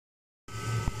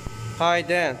Hi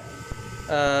Dan,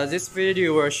 this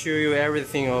video will show you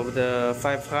everything of the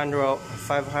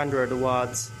 500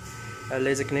 watts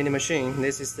laser cleaning machine.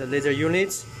 This is the laser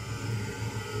unit.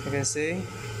 You can see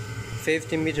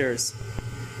 50 meters.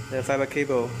 The fiber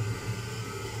cable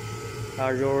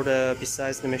are rolled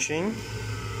beside the machine.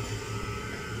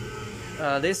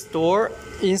 This door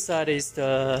inside is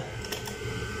the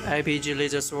IPG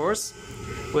laser source.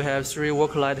 We have 3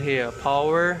 work lights here: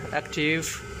 power,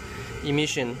 active,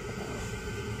 emission.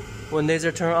 When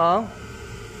laser turn on,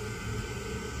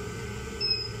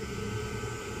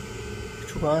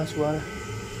 you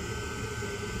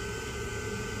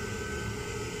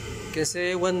can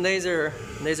see when laser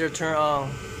turn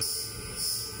on,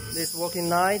 this working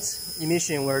light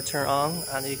emission will turn on,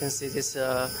 and you can see this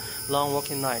long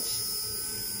working light.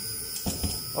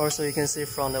 Also, you can see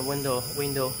from the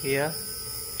window here,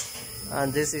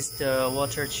 and this is the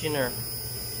water chiller.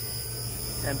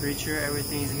 Temperature,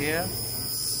 everything is here.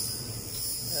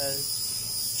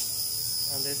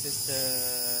 And this is the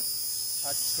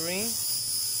touch screen.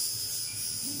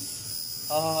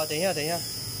 好，等一下。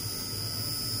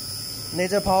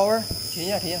Laser power， 停一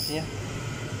下。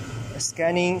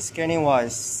Scanning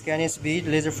speed,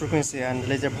 laser frequency, and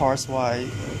laser powers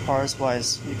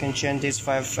wise. You can change these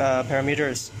 5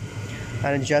 parameters,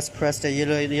 and just press the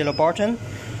yellow button,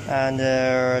 and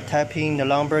type in the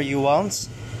number you want,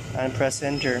 and press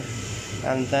enter,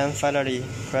 and then finally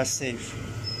press save.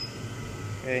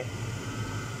 Okay.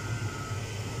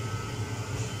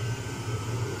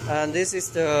 And this is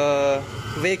the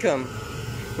vacuum.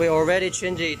 We already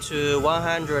changed it to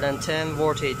 110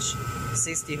 voltage,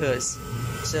 60 Hz.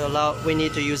 So now we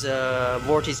need to use a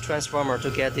voltage transformer to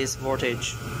get this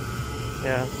voltage.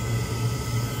 Yeah.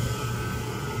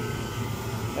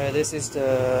 This is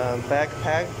the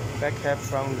backpack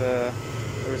from the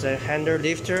handle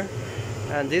lifter,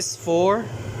 and this 4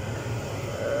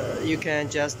 you can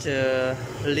just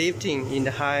lifting in the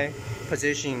high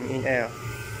position in air.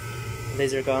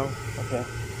 Laser gun. Okay.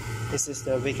 This is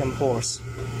the vacuum hose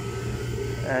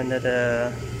and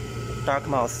the dark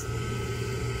mouth.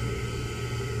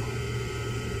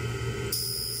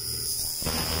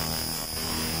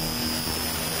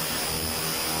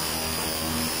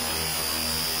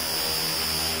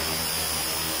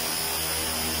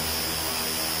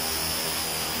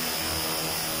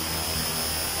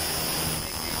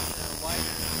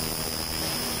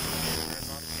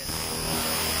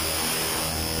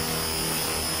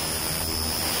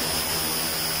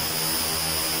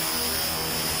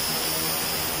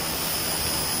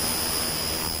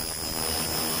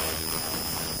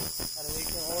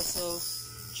 Also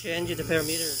change the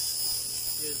parameters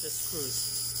with the screws.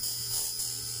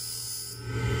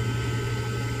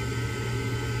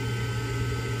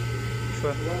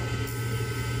 Sure.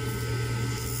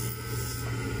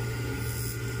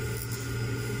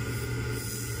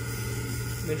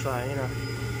 没反应呢，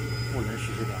不能试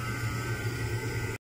试看。